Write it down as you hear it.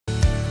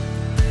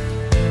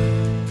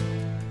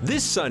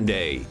This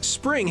Sunday,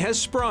 spring has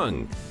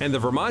sprung, and the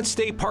Vermont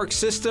State Park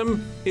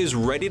System is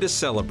ready to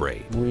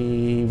celebrate.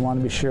 We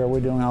want to be sure we're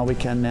doing all we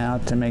can now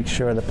to make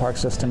sure the park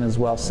system is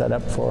well set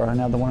up for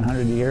another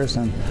 100 years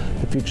and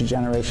the future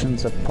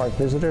generations of park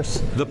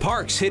visitors. The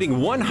park's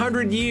hitting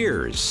 100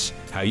 years.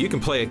 How you can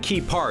play a key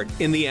part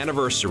in the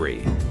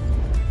anniversary.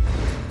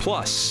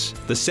 Plus,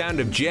 the sound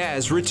of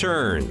jazz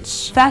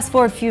returns. Fast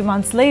forward a few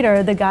months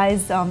later, the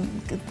guys,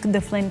 the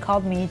Flynn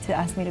called me to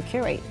ask me to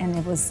curate, and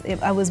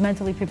I was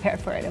mentally prepared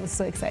for it. I was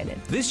so excited.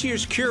 This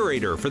year's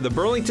curator for the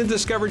Burlington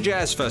Discover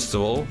Jazz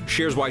Festival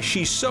shares why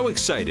she's so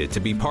excited to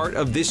be part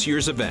of this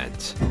year's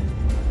event.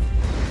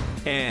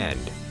 And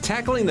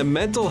tackling the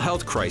mental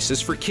health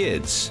crisis for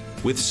kids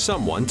with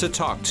someone to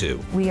talk to.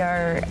 We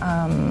are,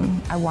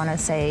 I want to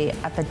say,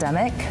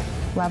 epidemic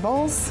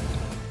levels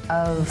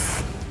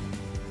of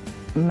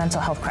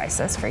mental health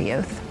crisis for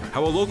youth.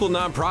 How a local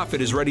nonprofit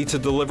is ready to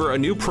deliver a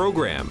new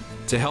program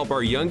to help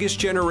our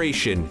youngest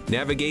generation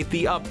navigate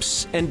the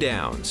ups and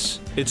downs.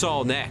 It's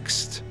all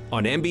next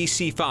on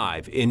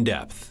NBC5 In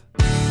Depth.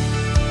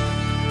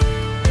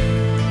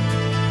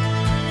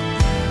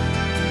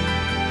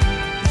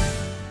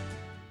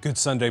 Good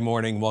Sunday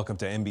morning. Welcome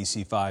to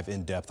NBC5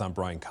 In Depth. I'm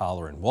Brian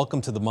Colleran.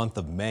 Welcome to the month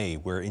of May,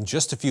 where in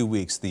just a few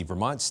weeks, the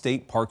Vermont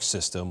State Park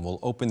System will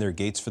open their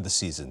gates for the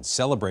season,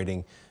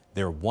 celebrating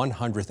their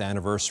 100th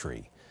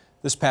anniversary.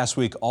 This past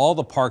week, all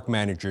the park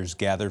managers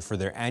gathered for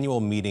their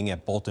annual meeting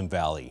at Bolton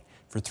Valley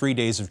for 3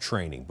 days of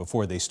training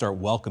before they start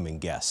welcoming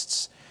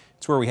guests.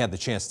 It's where we had the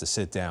chance to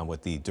sit down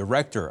with the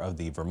director of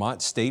the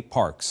Vermont State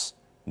Parks,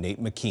 Nate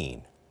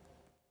McKean.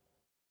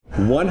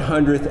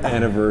 100th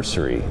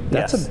anniversary.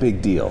 That's Yes. a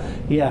big deal.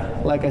 Yeah,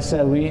 like I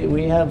said,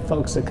 we have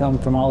folks that come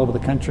from all over the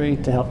country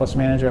to help us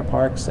manage our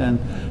parks, and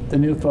the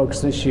new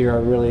folks this year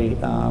are really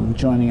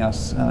joining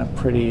us in a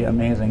pretty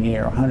amazing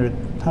year.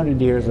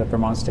 100 years of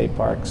Vermont State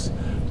Parks.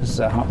 This is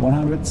our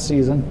 100th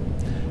season,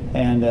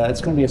 and it's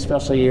going to be a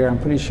special year. I'm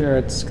pretty sure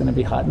it's going to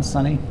be hot and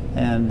sunny,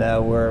 and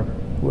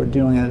we're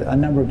doing a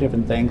number of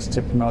different things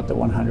to promote the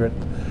 100th.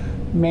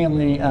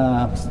 Mainly,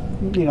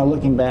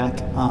 looking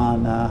back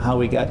on how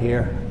we got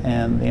here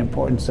and the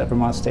importance that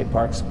Vermont State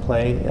Parks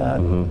play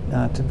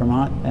to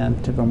Vermont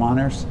and to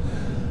Vermonters,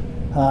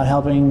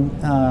 helping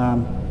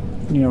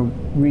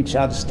reach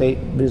out to state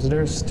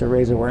visitors to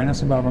raise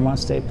awareness about Vermont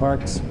State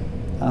Parks.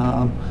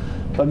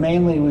 But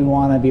mainly, we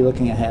want to be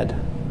looking ahead,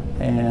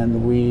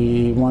 and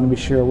we want to be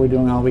sure we're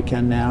doing all we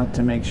can now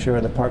to make sure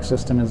the park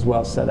system is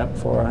well set up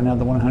for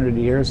another 100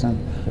 years and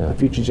the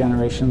future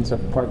generations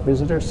of park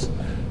visitors.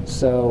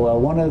 So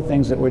one of the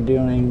things that we're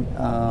doing,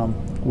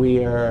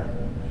 we are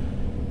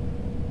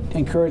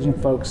encouraging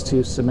folks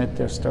to submit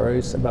their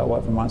stories about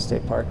what Vermont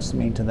State Parks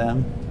mean to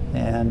them.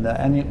 And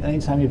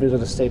anytime you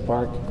visit a state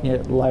park,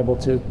 you're liable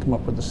to come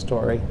up with a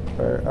story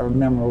or a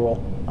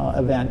memorable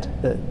event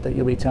that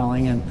you'll be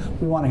telling. And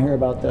we want to hear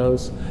about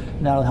those.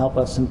 And that'll help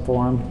us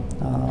inform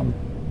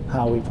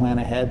how we plan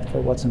ahead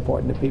for what's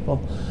important to people.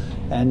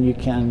 And you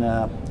can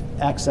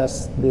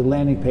access the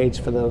landing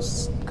page for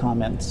those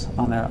comments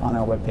on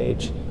our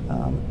webpage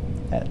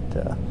at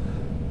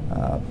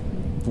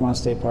Vermont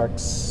State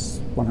Parks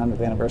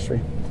 100th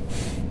anniversary.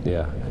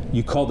 Yeah,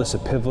 you call this a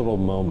pivotal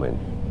moment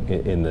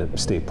in the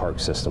state park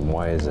system.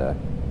 Why is that?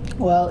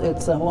 Well,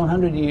 it's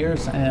 100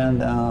 years,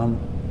 and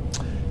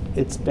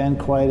it's been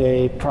quite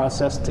a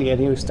process to get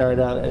here. We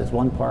started out as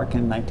one park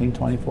in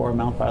 1924,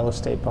 Mount Philo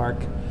State Park.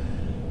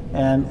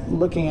 And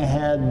looking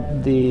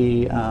ahead,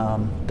 the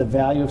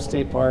value of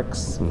state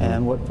parks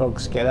and what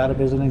folks get out of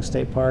visiting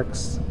state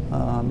parks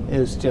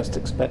is just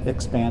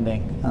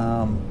expanding.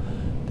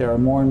 There are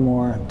more and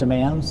more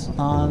demands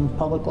on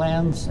public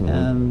lands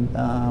and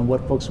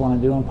what folks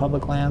want to do on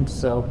public lands.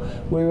 So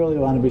we really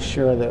want to be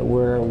sure that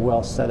we're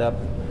well set up,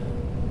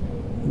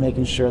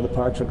 making sure the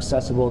parks are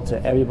accessible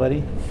to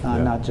everybody,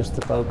 not just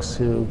the folks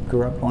who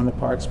grew up going to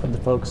parks, but the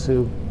folks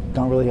who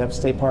don't really have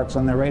state parks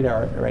on their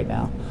radar right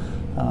now.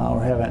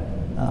 Or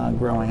haven't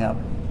growing up.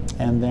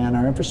 And then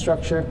our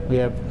infrastructure, we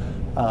have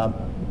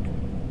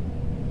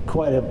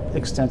quite an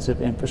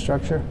extensive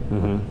infrastructure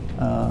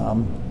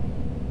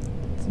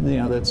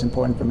that's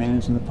important for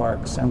managing the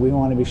parks, and we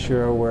want to be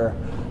sure we're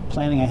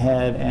planning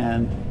ahead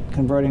and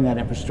converting that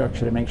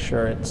infrastructure to make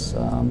sure it's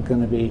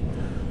going to be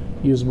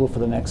usable for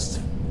the next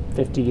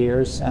 50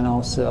 years and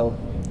also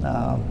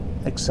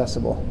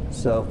accessible,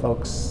 so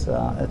folks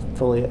are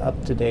fully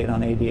up to date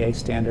on ADA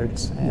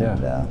standards,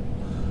 and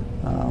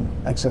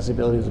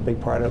accessibility is a big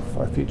part of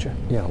our future.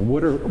 Yeah,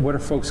 what are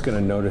folks going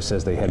to notice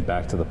as they head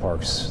back to the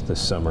parks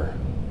this summer?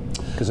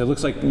 Because it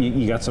looks like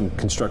you got some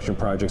construction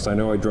projects. I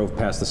know I drove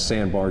past the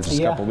sandbar just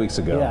a couple weeks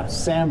ago. Yeah,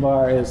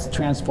 sandbar is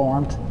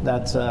transformed.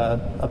 That's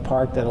a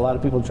park that a lot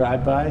of people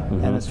drive by,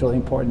 and it's really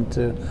important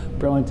to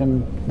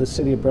Burlington, the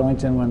city of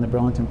Burlington, when the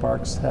Burlington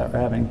parks are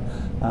having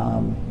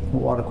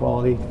water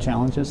quality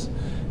challenges.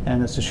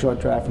 And it's a short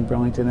drive from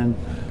Burlington. And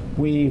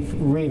we've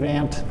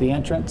revamped the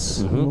entrance,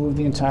 moved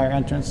the entire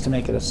entrance to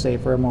make it a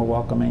safer, more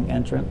welcoming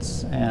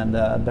entrance, and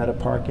better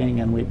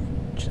parking. And we've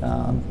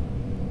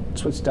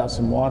switched out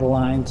some water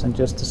lines and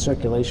just the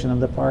circulation of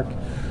the park.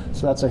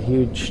 So that's a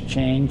huge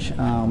change.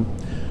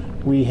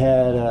 We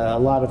had a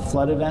lot of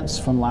flood events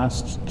from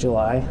last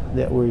July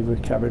that we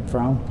recovered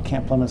from.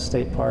 Camp Plymouth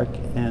State Park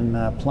in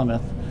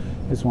Plymouth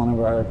is one of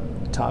our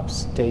top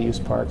day use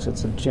parks.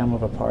 It's a gem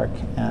of a park,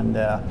 and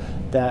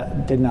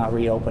that did not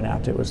reopen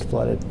after it was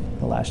flooded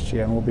last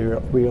year, and we'll be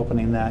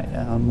reopening that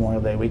on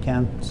Memorial Day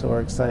weekend, so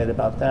we're excited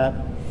about that.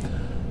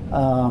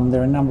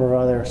 There are a number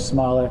of other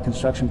smaller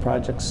construction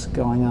projects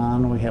going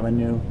on. We have a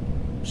new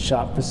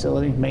shop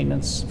facility,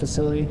 maintenance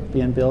facility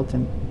being built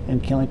in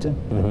Killington,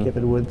 at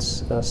Gifford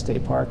Woods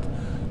State Park.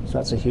 So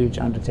that's a huge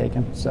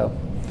undertaking. So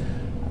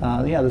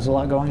yeah, there's a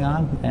lot going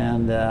on,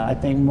 and I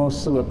think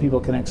mostly what people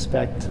can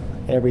expect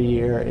every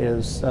year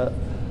is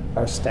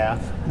our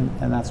staff,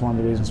 and that's one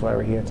of the reasons why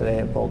we're here today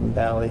at Bolton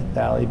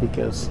Valley,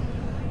 because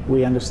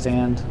we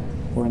understand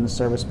we're in the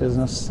service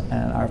business,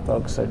 and our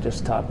folks are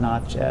just top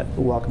notch at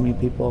welcoming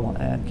people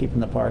and keeping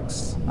the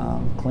parks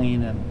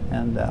clean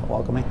and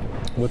welcoming.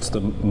 What's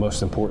the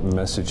most important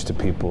message to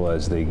people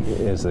as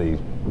they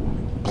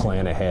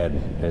plan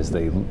ahead, as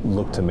they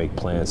look to make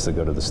plans to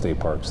go to the state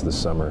parks this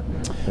summer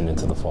and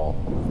into the fall?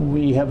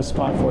 We have a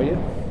spot for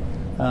you,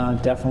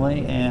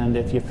 definitely. And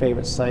if your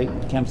favorite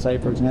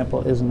campsite, for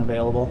example, isn't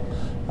available,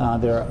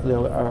 there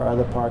are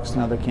other parks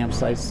and other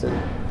campsites that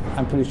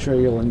I'm pretty sure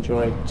you'll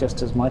enjoy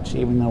just as much,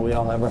 even though we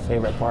all have our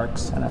favorite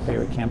parks and our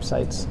favorite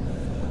campsites.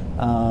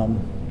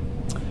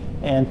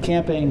 And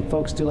camping,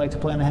 folks do like to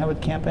plan ahead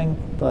with camping,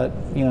 but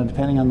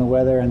depending on the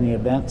weather and the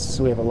events,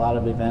 we have a lot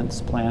of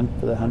events planned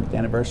for the 100th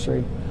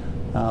anniversary.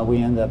 We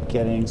end up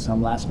getting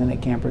some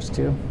last-minute campers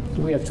too.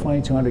 We have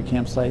 2,200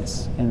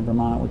 campsites in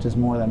Vermont, which is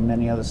more than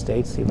many other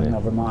states, even though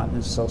Vermont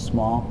is so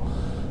small.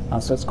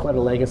 So it's quite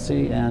a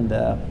legacy, and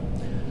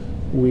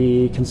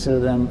we consider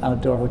them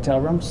outdoor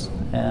hotel rooms,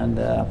 and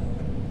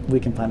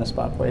we can find a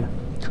spot for you.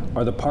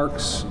 Are the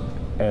parks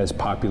as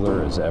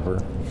popular as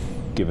ever,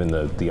 given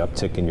the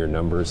uptick in your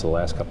numbers the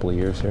last couple of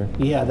years here?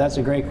 Yeah, that's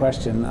a great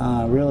question.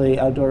 Really,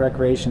 outdoor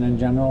recreation in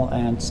general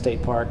and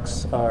state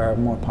parks are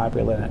more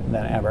popular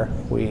than ever.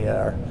 We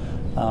are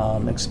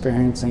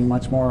experiencing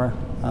much more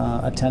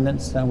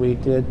attendance than we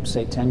did,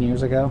 say, 10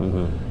 years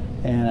ago.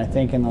 And I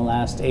think in the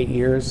last 8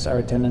 years, our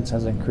attendance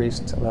has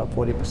increased about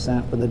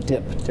 40% with a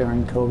dip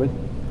during COVID.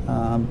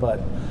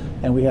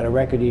 And we had a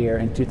record year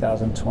in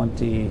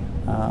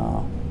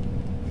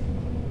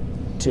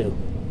 2022,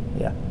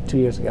 2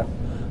 years ago,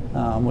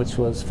 which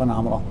was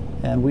phenomenal.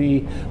 And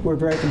we're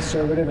very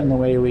conservative in the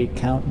way we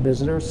count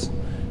visitors.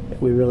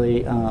 We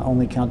really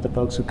only count the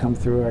folks who come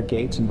through our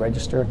gates and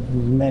register.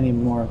 Many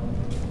more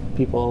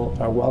people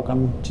are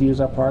welcome to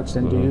use our parks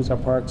than to use our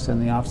parks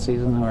in the off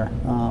season or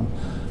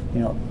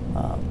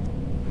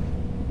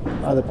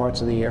other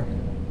parts of the year.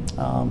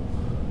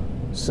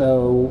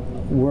 So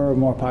we're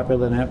more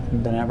popular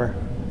than ever,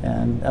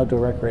 and outdoor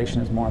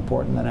recreation is more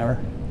important than ever.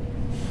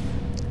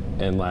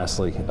 And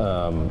lastly,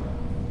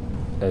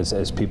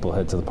 as people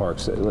head to the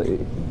parks,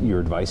 your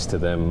advice to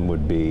them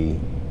would be,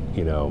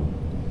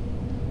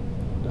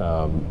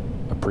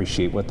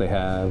 appreciate what they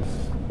have,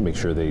 make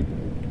sure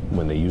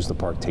when they use the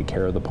park, take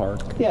care of the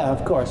park? Yeah,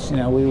 of course.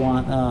 We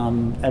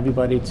want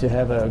everybody to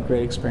have a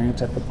great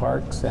experience at the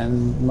parks,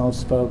 and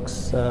most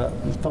folks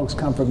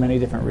come for many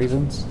different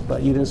reasons,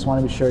 but you just want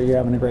to be sure you're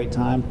having a great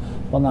time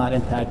while not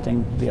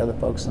impacting the other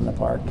folks in the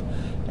park.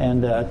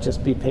 And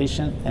just be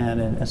patient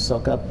and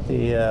soak up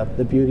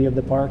the beauty of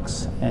the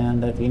parks,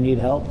 and if you need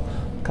help,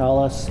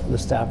 call us. The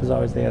staff is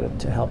always there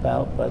to help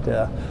out, but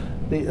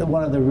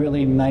one of the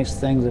really nice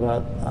things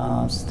about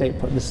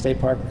the state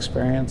park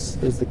experience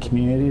is the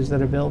communities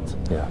that are built.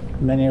 Yeah.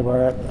 Many of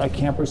our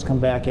campers come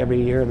back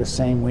every year the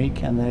same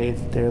week, and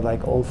they're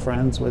like old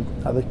friends with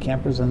other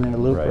campers in their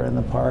loop or in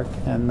the park,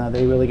 and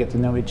they really get to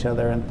know each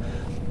other. And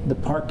the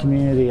park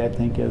community, I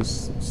think,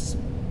 is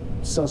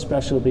so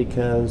special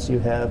because you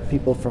have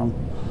people from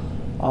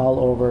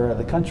all over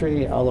the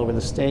country, all over the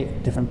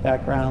state, different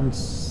backgrounds.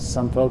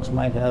 Some folks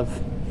might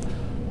have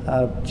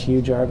a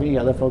huge RV,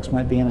 other folks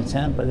might be in a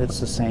tent, but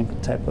it's the same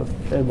type of,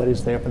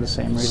 everybody's there for the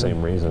same reason.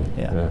 Same reason,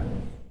 yeah.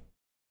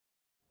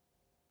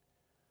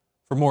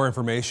 For more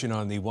information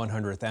on the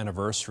 100th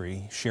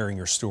anniversary, sharing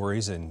your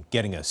stories, and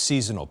getting a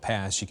seasonal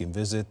pass, you can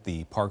visit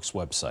the park's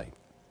website.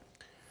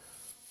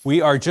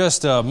 We are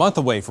just a month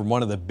away from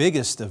one of the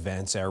biggest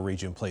events our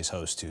region plays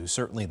host to,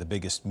 certainly the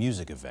biggest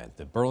music event.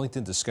 The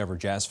Burlington Discover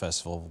Jazz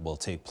Festival will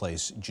take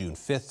place June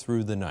 5th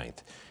through the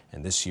 9th.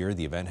 And this year,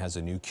 the event has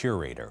a new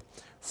curator.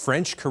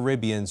 French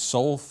Caribbean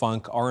soul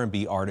funk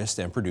R&B artist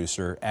and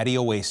producer Addie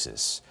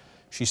Oasis.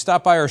 She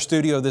stopped by our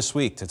studio this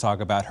week to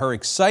talk about her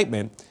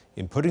excitement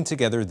in putting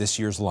together this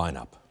year's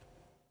lineup.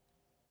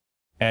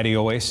 Addie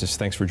Oasis,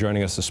 thanks for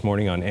joining us this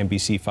morning on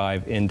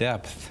NBC5 In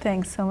Depth.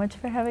 Thanks so much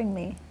for having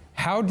me.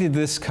 How did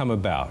this come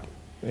about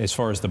as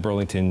far as the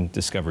Burlington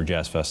Discover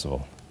Jazz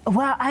Festival?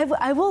 Well,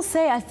 I will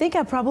say, I think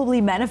I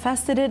probably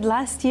manifested it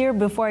last year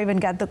before I even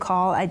got the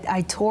call.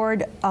 I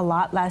toured a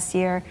lot last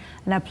year,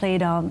 and I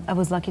played, I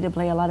was lucky to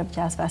play a lot of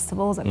jazz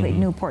festivals. I played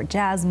Newport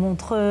Jazz,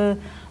 Montreux,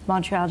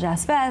 Montreal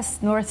Jazz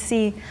Fest, North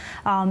Sea,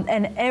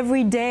 and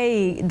every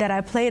day that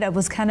I played, I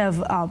was kind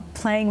of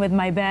playing with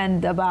my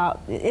band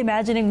about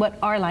imagining what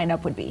our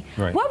lineup would be.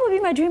 Right. What would be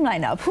my dream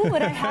lineup? Who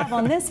would I have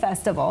on this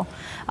festival?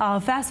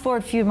 Fast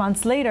forward a few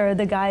months later,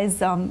 the guys,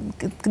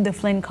 the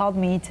Flynn called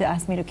me to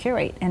ask me to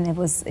curate, and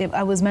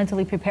I was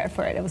mentally prepared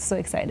for it. I was so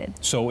excited.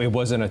 So it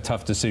wasn't a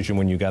tough decision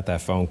when you got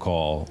that phone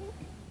call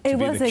to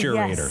be the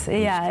curator? Yes,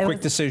 yeah. It was a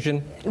quick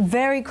decision?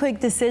 Very quick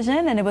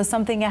decision, and it was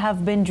something I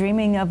have been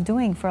dreaming of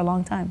doing for a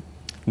long time.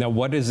 Now,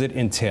 what does it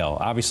entail?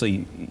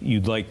 Obviously,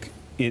 you'd like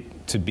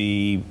it to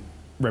be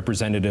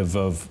representative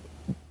of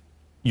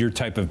your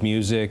type of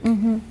music,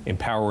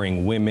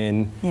 empowering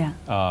women,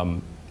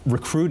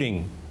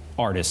 recruiting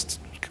artists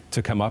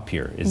to come up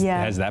here.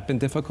 Has that been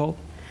difficult?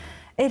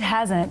 It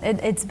hasn't.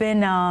 It's been,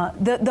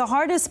 the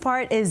hardest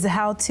part is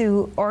how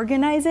to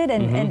organize it,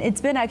 and it's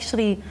been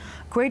actually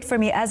great for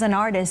me as an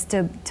artist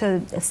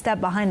to step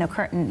behind the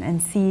curtain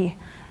and see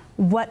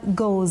what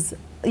goes,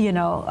 you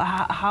know,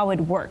 how it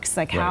works,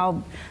 like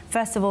how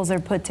festivals are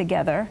put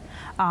together.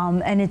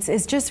 And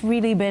it's just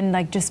really been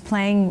like just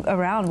playing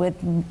around with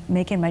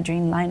making my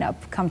dream lineup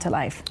come to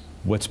life.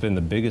 What's been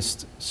the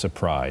biggest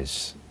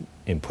surprise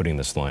in putting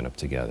this lineup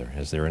together?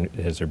 Has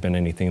there been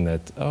anything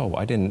that, oh,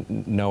 I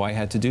didn't know I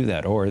had to do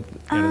that, or you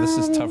know, this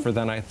is tougher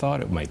than I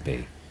thought it might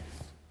be?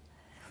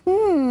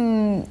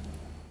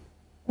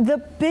 The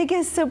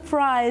biggest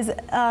surprise,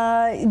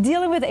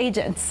 dealing with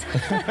agents.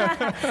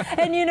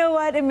 And you know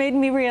what? It made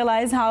me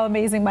realize how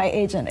amazing my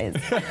agent is.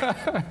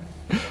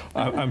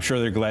 I'm sure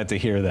they're glad to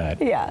hear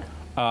that. Yeah.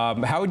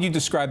 How would you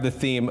describe the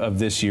theme of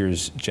this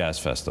year's Jazz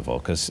Festival?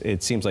 Because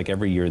it seems like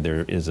every year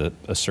there is a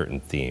certain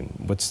theme.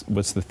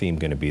 What's the theme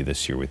going to be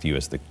this year with you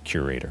as the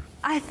curator?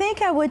 I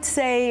think I would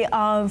say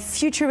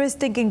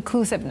futuristic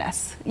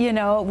inclusiveness. You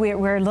know,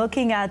 we're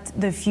looking at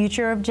the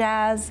future of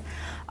jazz.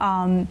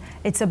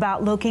 It's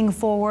about looking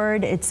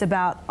forward. It's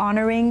about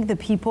honoring the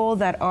people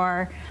that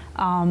are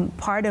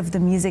part of the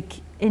music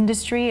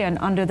industry and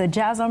under the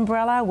jazz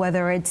umbrella,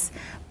 whether it's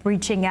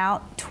reaching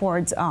out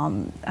towards,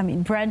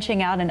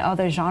 branching out in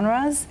other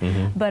genres,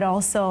 but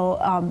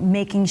also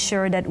making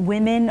sure that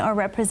women are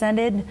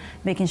represented,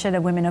 making sure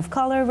that women of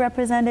color are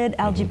represented,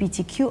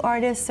 LGBTQ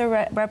artists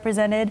are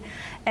represented,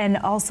 and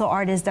also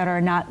artists that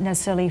are not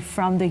necessarily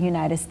from the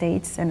United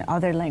States and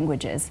other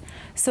languages.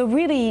 So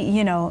really,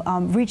 you know,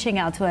 reaching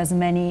out to as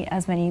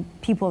many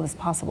people as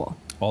possible.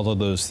 All of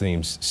those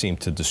themes seem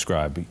to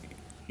describe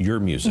your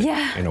music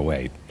in a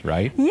way,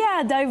 right?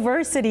 Yeah,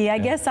 diversity. I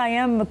guess I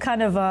am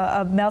kind of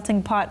a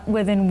melting pot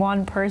within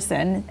one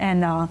person,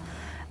 and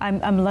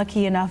I'm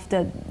lucky enough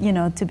that, you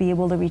know, to be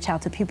able to reach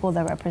out to people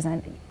that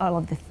represent all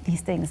of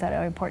these things that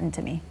are important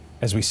to me.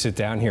 As we sit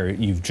down here,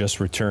 you've just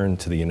returned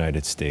to the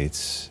United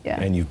States,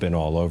 and you've been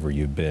all over.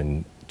 You've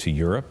been to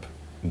Europe,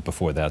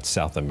 before that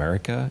South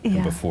America,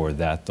 and before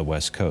that the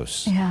West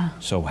Coast.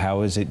 So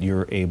how is it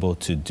you're able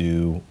to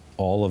do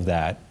all of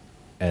that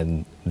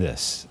and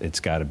this? It's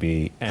got to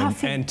be,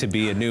 and to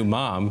be a new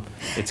mom,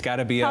 it's got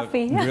to be a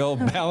real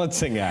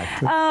balancing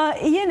act.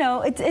 You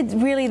know, it's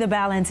really the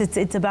balance.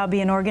 It's about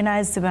being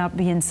organized, it's about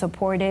being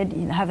supported,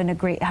 you know,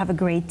 have a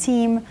great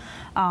team,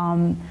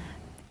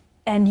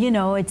 and you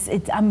know,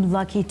 I'm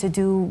lucky to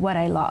do what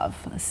I love.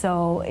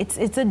 So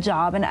it's a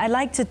job, and I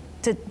like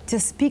to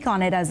speak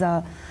on it as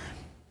a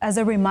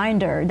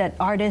reminder that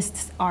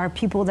artists are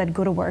people that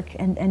go to work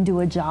and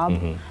do a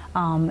job,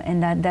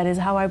 and that is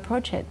how I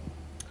approach it.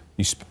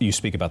 You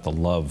speak about the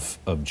love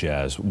of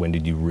jazz. When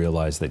did you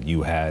realize that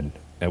you had,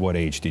 at what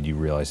age did you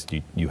realize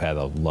you had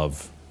a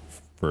love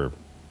for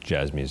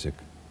jazz music?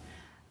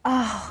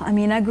 Oh, I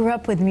mean, I grew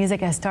up with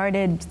music. I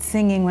started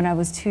singing when I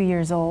was 2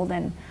 years old,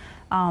 and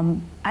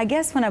I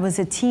guess when I was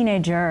a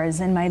teenager,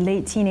 in my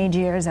late teenage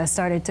years, I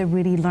started to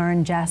really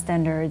learn jazz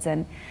standards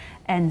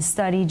and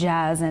study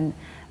jazz, and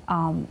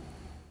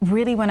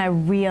really when I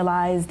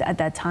realized at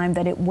that time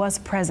that it was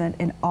present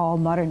in all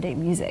modern day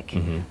music,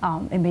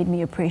 it made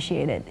me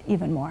appreciate it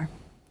even more.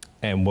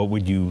 And what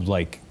would you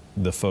like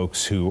the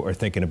folks who are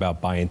thinking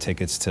about buying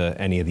tickets to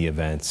any of the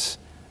events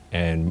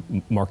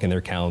and marking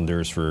their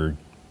calendars for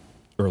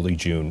early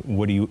June,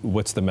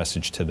 what's the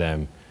message to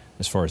them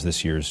as far as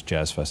this year's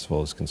Jazz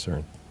Festival is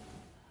concerned?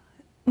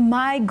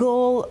 My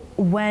goal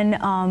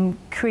when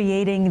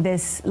creating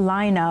this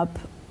lineup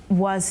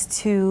was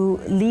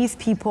to leave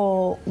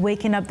people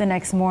waking up the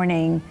next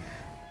morning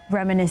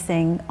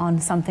reminiscing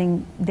on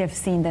something they've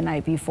seen the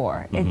night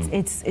before.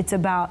 It's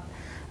about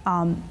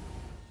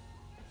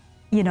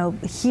you know,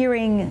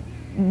 hearing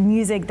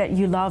music that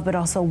you love, but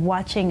also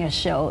watching a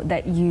show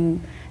that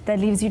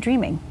leaves you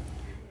dreaming.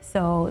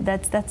 So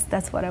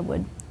that's what I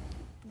would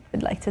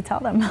like to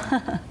tell them.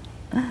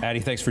 Addie,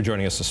 thanks for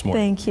joining us this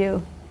morning. Thank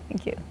you.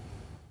 Thank you.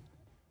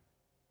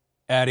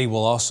 Addie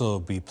will also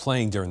be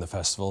playing during the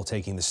festival,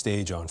 taking the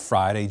stage on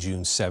Friday,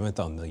 June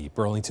 7th on the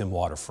Burlington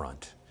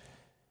waterfront.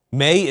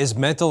 May is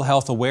Mental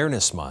Health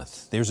Awareness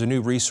Month. There's a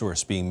new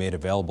resource being made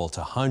available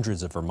to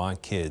hundreds of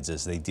Vermont kids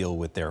as they deal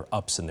with their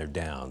ups and their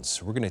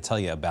downs. We're going to tell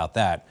you about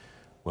that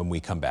when we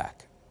come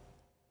back.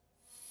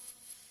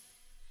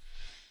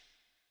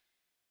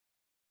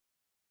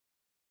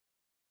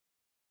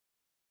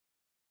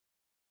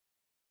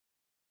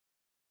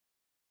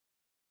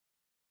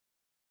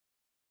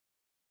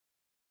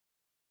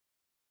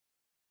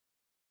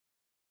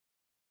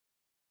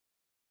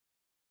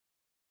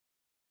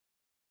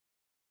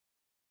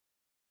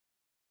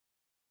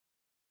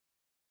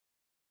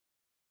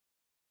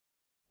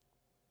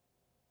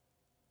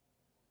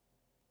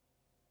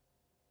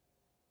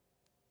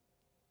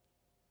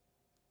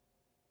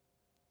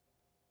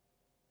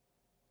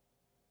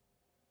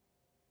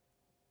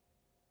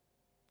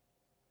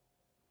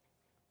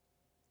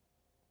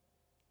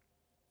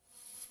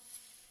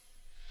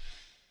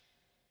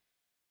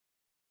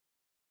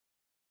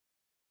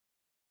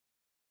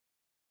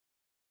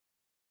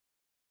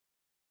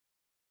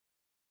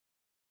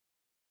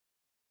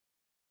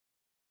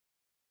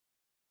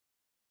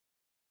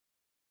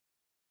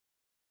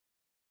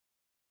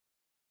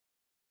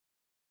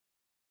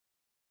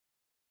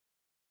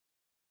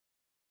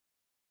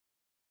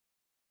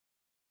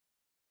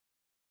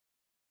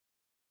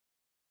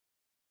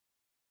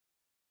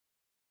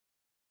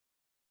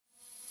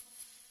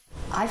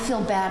 I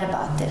feel bad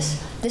about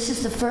this. This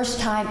is the first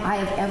time I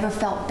have ever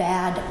felt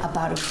bad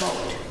about a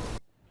vote.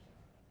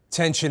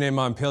 Tension in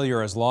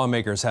Montpelier as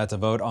lawmakers had to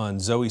vote on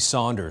Zoe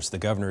Saunders, the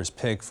governor's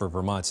pick for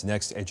Vermont's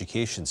next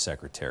education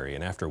secretary.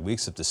 And after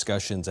weeks of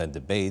discussions and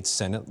debates,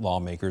 Senate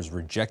lawmakers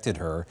rejected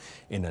her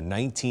in a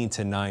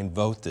 19-9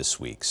 vote this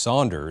week.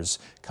 Saunders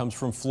comes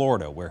from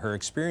Florida, where her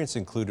experience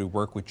included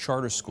work with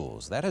charter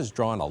schools. That has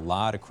drawn a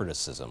lot of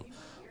criticism.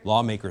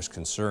 Lawmakers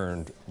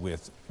concerned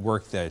with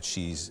work that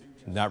she's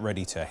not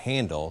ready to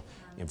handle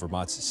in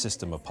Vermont's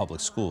system of public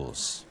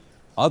schools.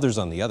 Others,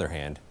 on the other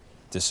hand,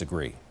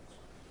 disagree.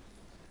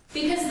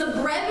 Because the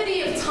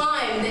brevity of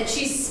time that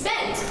she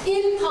spent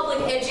in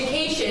public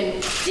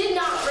education did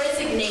not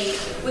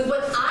resonate with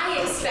what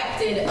I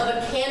expected of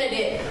a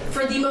candidate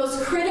for the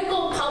most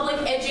critical public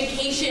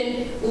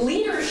education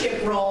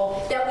leadership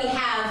role that we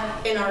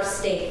have in our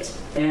state.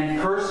 And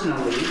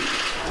personally,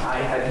 I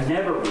have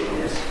never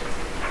witnessed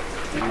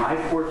in my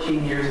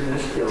 14 years in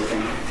this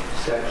building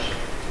such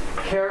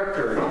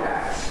character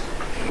attacks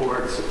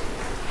towards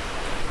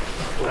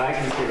what I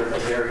consider a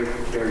very,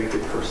 very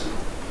good person.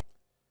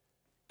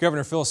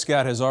 Governor Phil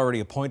Scott has already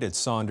appointed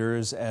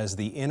Saunders as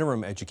the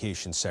interim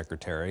education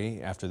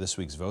secretary. After this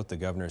week's vote, the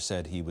governor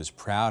said he was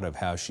proud of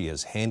how she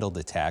has handled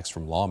attacks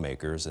from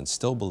lawmakers and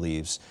still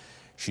believes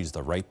she's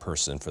the right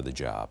person for the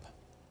job.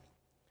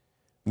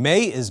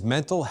 May is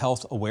Mental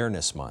Health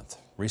Awareness Month.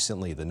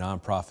 Recently, the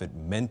nonprofit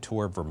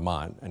Mentor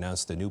Vermont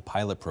announced a new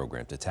pilot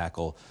program to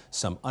tackle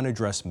some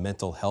unaddressed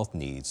mental health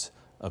needs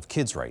of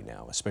kids right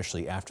now,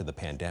 especially after the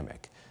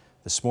pandemic.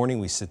 This morning,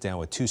 we sit down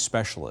with two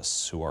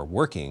specialists who are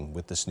working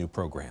with this new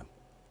program.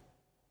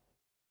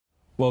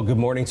 Well, good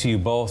morning to you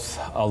both.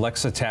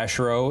 Alexa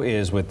Taschereau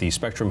is with the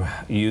Spectrum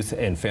Youth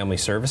and Family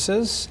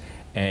Services,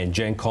 and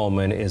Jen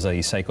Coleman is a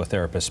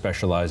psychotherapist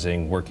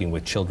specializing working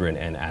with children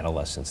and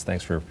adolescents.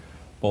 Thanks for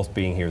both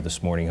being here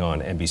this morning on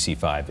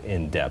NBC5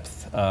 In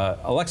Depth.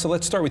 Alexa,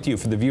 let's start with you.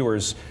 For the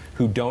viewers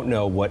who don't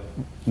know what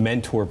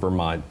Mentor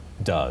Vermont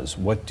does,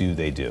 what do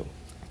they do?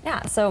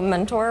 Yeah, so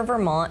Mentor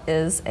Vermont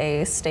is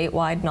a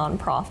statewide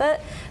nonprofit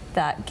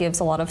that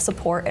gives a lot of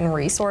support and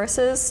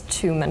resources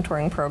to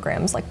mentoring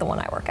programs like the one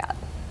I work at.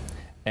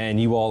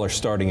 And you all are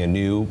starting a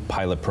new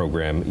pilot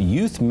program,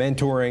 Youth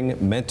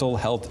Mentoring Mental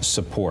Health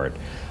Support.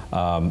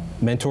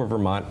 Mentor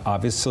Vermont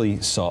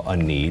obviously saw a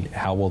need.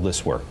 How will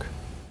this work?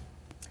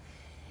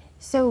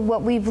 So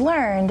what we've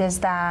learned is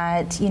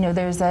that,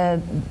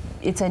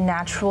 it's a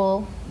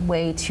natural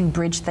way to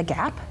bridge the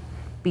gap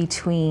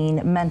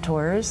between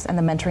mentors and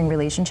the mentoring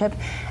relationship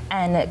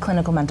and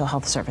clinical mental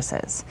health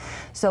services.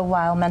 So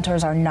while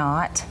mentors are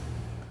not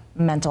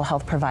mental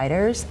health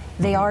providers,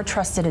 they are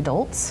trusted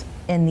adults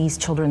in these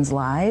children's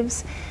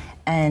lives,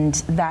 and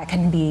that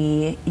can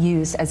be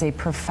used as a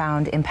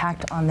profound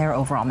impact on their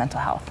overall mental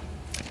health.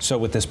 So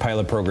with this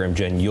pilot program,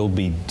 Jen, you'll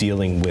be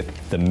dealing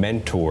with the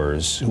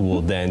mentors who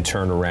will then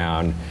turn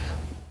around,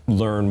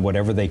 learn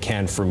whatever they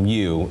can from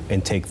you,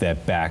 and take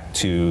that back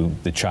to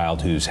the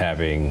child who's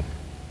having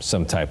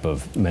some type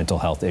of mental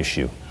health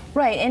issue.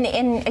 Right,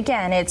 and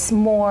again, it's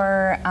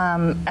more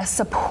a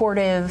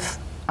supportive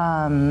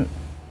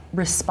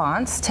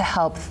response to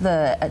help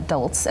the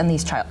adults in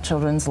these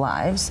children's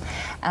lives,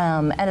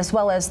 and as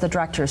well as the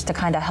directors to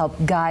kind of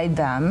help guide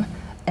them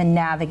and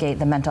navigate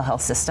the mental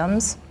health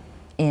systems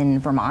in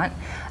Vermont,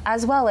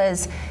 as well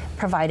as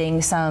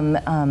providing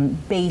some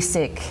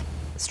basic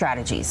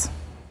strategies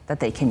that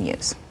they can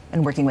use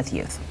in working with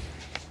youth.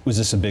 Was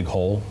this a big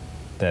hole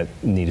that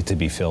needed to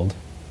be filled?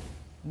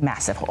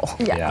 Massive hole.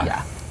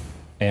 Yeah.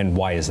 And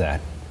why is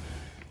that?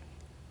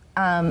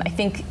 I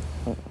think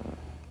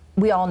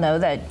we all know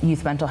that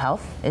youth mental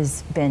health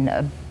has been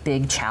a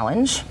big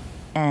challenge,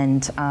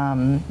 and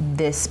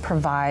this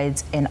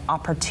provides an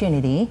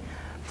opportunity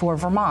for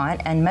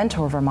Vermont and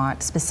Mentor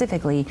Vermont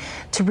specifically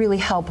to really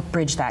help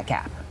bridge that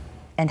gap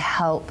and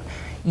help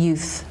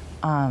youth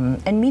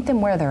and meet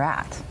them where they're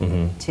at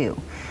too.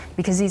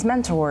 Because these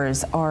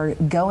mentors are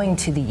going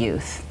to the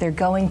youth, they're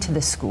going to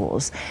the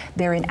schools,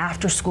 they're in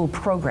after-school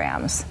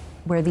programs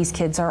where these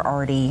kids are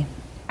already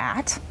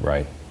at.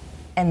 Right.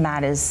 And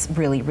that is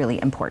really, really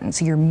important.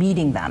 So you're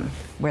meeting them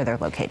where they're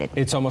located.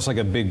 It's almost like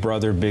a big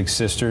brother, big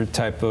sister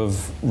type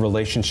of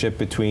relationship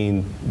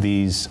between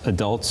these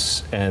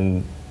adults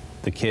and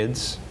the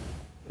kids.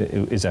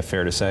 Is that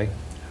fair to say?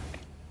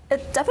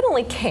 It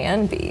definitely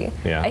can be.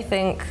 Yeah. I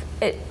think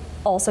it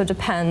also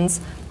depends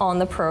on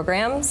the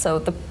program. So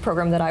the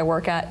program that I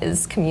work at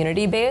is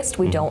community-based.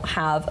 We don't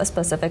have a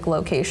specific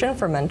location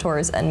for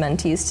mentors and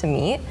mentees to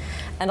meet.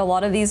 And a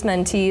lot of these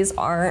mentees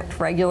aren't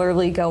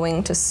regularly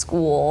going to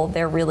school.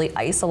 They're really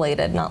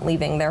isolated, not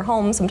leaving their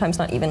home, sometimes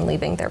not even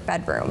leaving their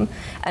bedroom.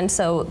 And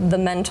so the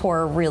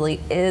mentor really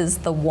is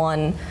the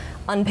one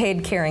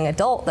unpaid caring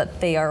adult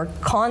that they are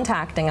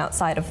contacting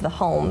outside of the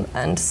home.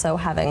 And so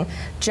having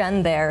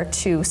Jen there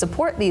to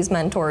support these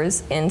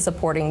mentors in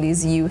supporting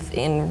these youth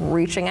in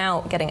reaching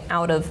out, getting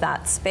out of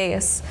that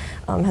space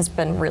has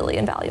been really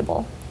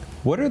invaluable.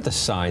 What are the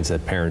signs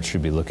that parents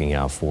should be looking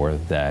out for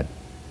that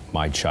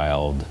my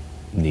child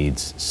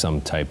needs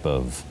some type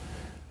of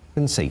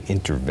wouldn't say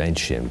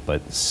intervention,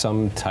 but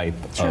some type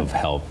of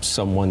help,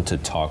 someone to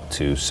talk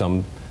to,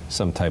 some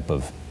type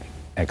of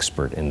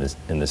expert in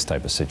this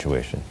type of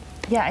situation?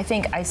 Yeah, I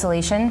think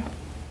isolation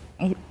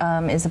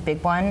is a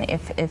big one.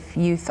 If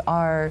youth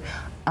are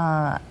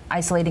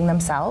isolating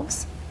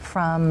themselves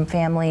from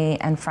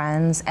family and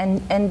friends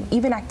and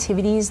even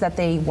activities that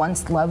they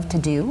once loved to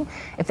do,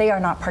 if they are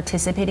not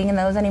participating in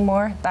those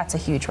anymore, that's a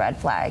huge red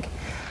flag.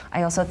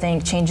 I also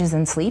think changes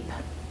in sleep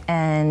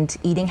and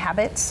eating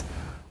habits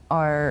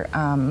are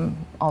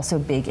also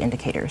big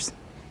indicators.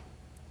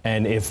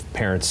 And if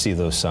parents see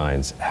those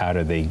signs, how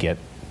do they get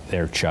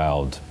their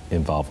child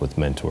involved with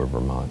Mentor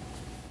Vermont?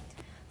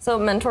 So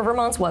Mentor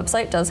Vermont's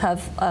website does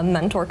have a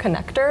mentor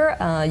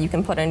connector. You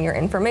can put in your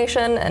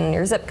information and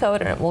your zip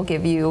code, and it will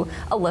give you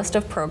a list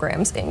of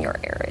programs in your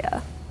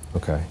area.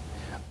 Okay.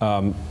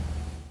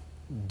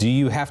 Do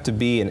you have to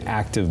be an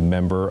active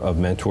member of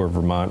Mentor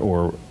Vermont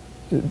or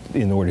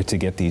in order to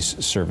get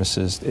these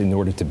services, in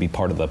order to be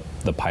part of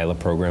the pilot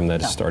program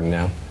that is starting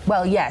now?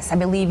 Well, yes, I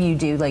believe you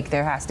do. Like,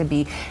 there has to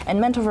be,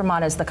 and Mentor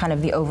Vermont is the kind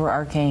of the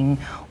overarching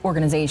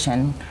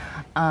organization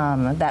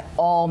that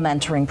all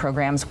mentoring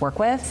programs work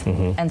with.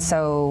 And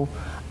so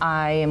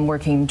I am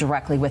working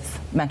directly with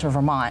Mentor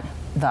Vermont,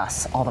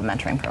 thus all the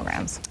mentoring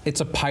programs.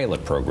 It's a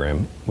pilot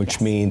program,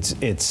 which means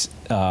it's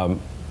on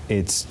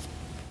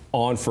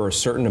for a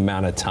certain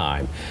amount of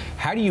time.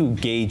 How do you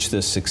gauge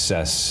the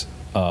success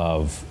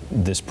of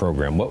this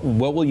program?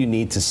 What will you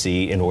need to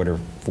see in order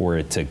for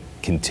it to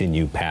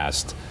continue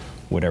past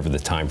whatever the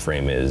time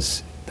frame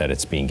is that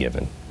it's being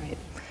given?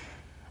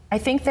 I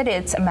think that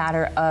it's a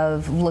matter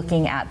of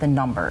looking at the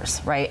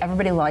numbers, right?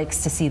 Everybody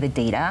likes to see the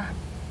data.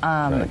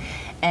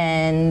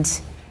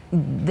 And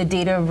the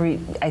data,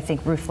 I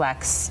think,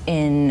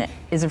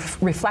 is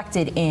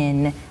reflected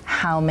in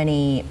how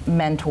many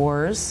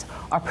mentors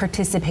are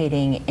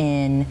participating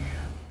in,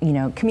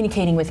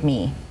 communicating with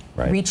me,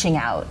 reaching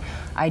out.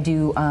 I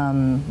do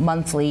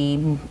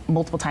monthly,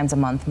 multiple times a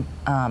month,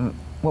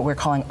 what we're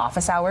calling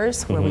office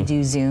hours, where we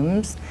do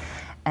Zooms.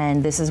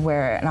 And this is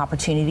where an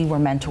opportunity where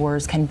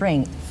mentors can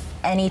bring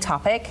any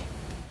topic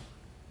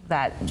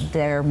that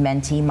their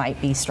mentee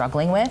might be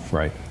struggling with.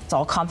 It's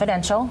all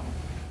confidential.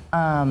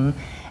 No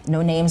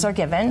names are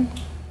given.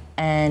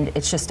 And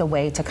it's just a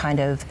way to kind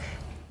of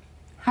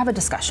have a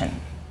discussion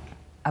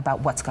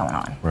about what's going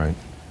on.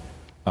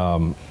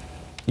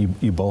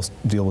 You both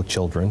deal with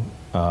children.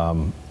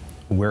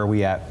 Where are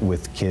we at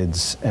with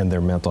kids and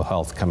their mental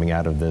health coming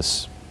out of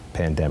this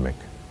pandemic?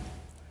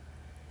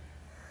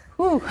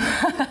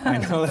 I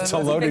know that's a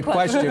loaded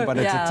question, but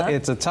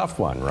it's a tough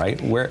one,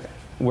 right?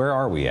 Where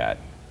are we at?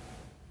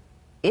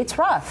 It's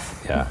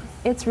rough. Yeah.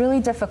 It's really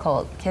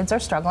difficult. Kids are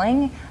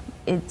struggling.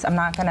 I'm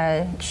not going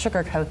to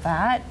sugarcoat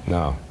that.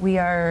 No. We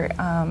are,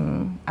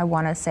 I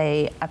want to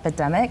say,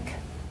 epidemic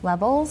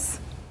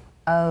levels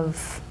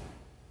of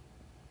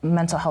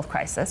mental health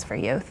crisis for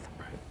youth.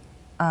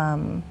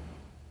 And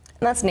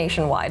that's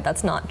nationwide.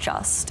 That's not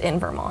just in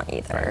Vermont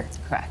either.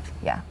 Correct,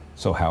 yeah.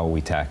 So how are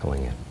we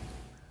tackling it?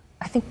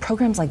 I think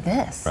programs like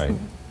this,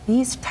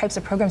 these types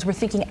of programs, we're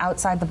thinking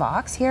outside the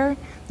box here.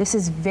 This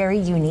is very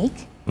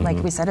unique. Like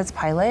we said, it's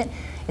pilot.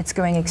 It's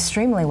going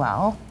extremely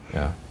well.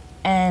 Yeah.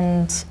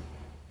 And,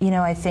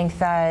 I think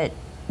that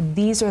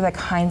these are the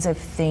kinds of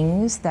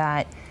things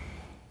that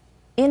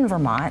in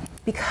Vermont,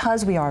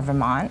 because we are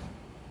Vermont,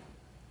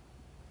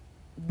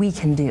 we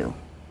can do.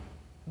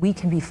 We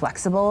can be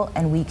flexible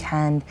and we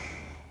can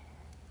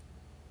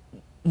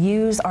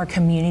use our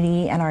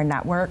community and our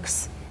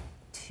networks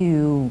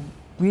to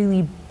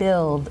really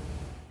build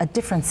a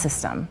different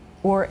system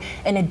or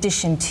in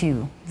addition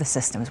to the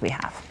systems we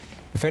have.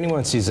 If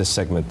anyone sees this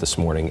segment this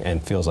morning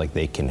and feels like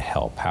they can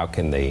help, how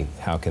can they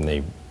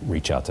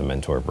reach out to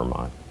Mentor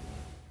Vermont?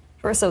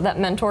 Sure. So that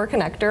Mentor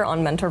Connector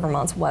on Mentor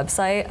Vermont's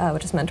website,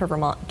 which is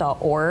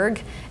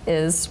mentorvermont.org,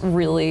 is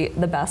really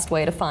the best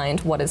way to find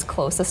what is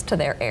closest to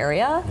their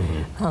area,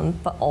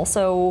 but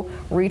also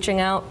reaching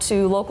out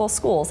to local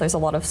schools. There's a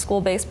lot of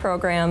school-based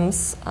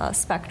programs.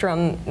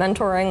 Spectrum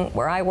Mentoring,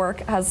 where I work,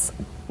 has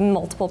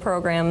multiple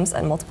programs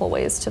and multiple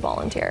ways to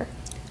volunteer.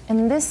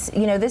 And this,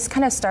 this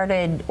kind of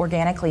started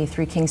organically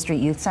through King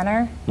Street Youth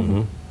Center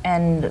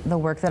and the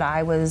work that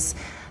I was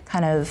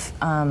kind of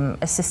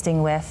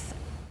assisting with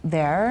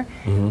there.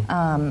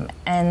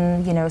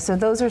 And so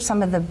those are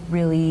some of the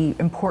really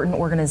important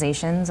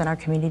organizations in our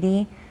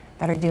community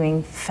that are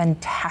doing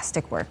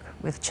fantastic work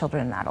with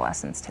children and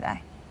adolescents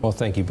today. Well,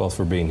 thank you both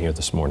for being here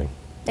this morning.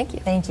 Thank you.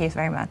 Thank you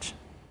very much.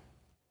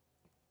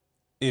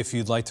 If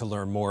you'd like to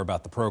learn more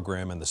about the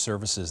program and the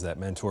services that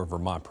Mentor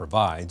Vermont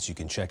provides, you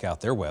can check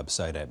out their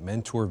website at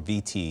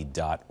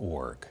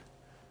mentorvt.org.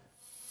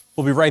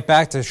 We'll be right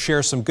back to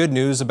share some good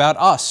news about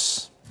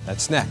us.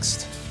 That's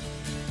next.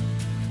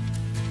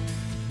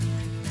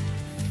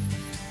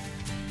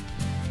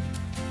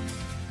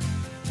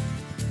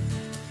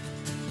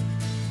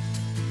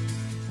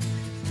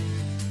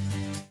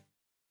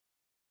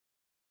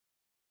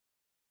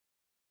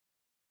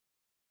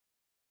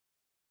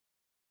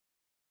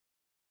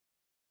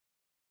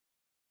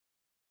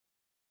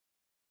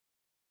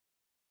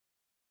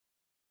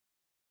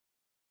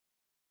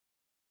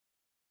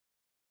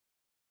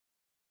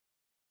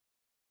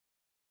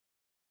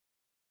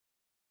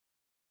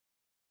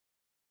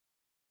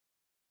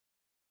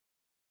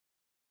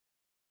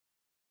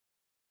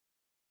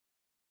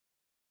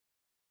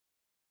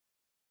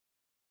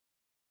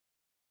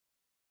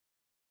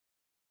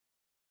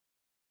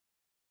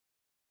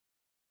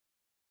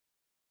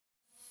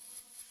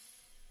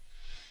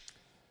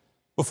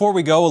 Before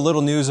we go, a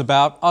little news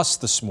about us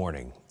this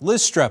morning.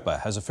 Liz Streppa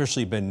has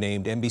officially been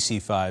named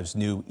NBC5's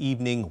new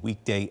evening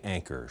weekday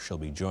anchor. She'll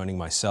be joining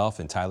myself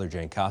and Tyler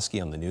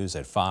Jankowski on the news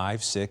at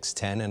 5, 6,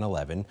 10, and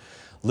 11.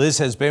 Liz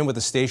has been with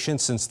the station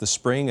since the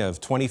spring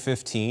of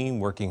 2015,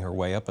 working her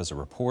way up as a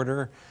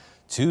reporter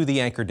to the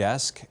anchor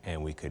desk,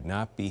 and we could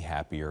not be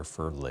happier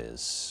for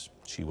Liz.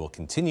 She will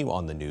continue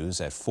on the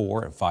news at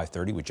 4 and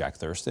 5:30 with Jack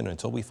Thurston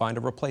until we find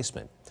a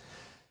replacement.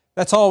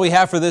 That's all we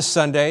have for this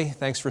Sunday.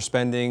 Thanks for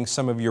spending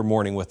some of your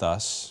morning with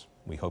us.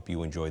 We hope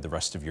you enjoy the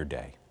rest of your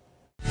day.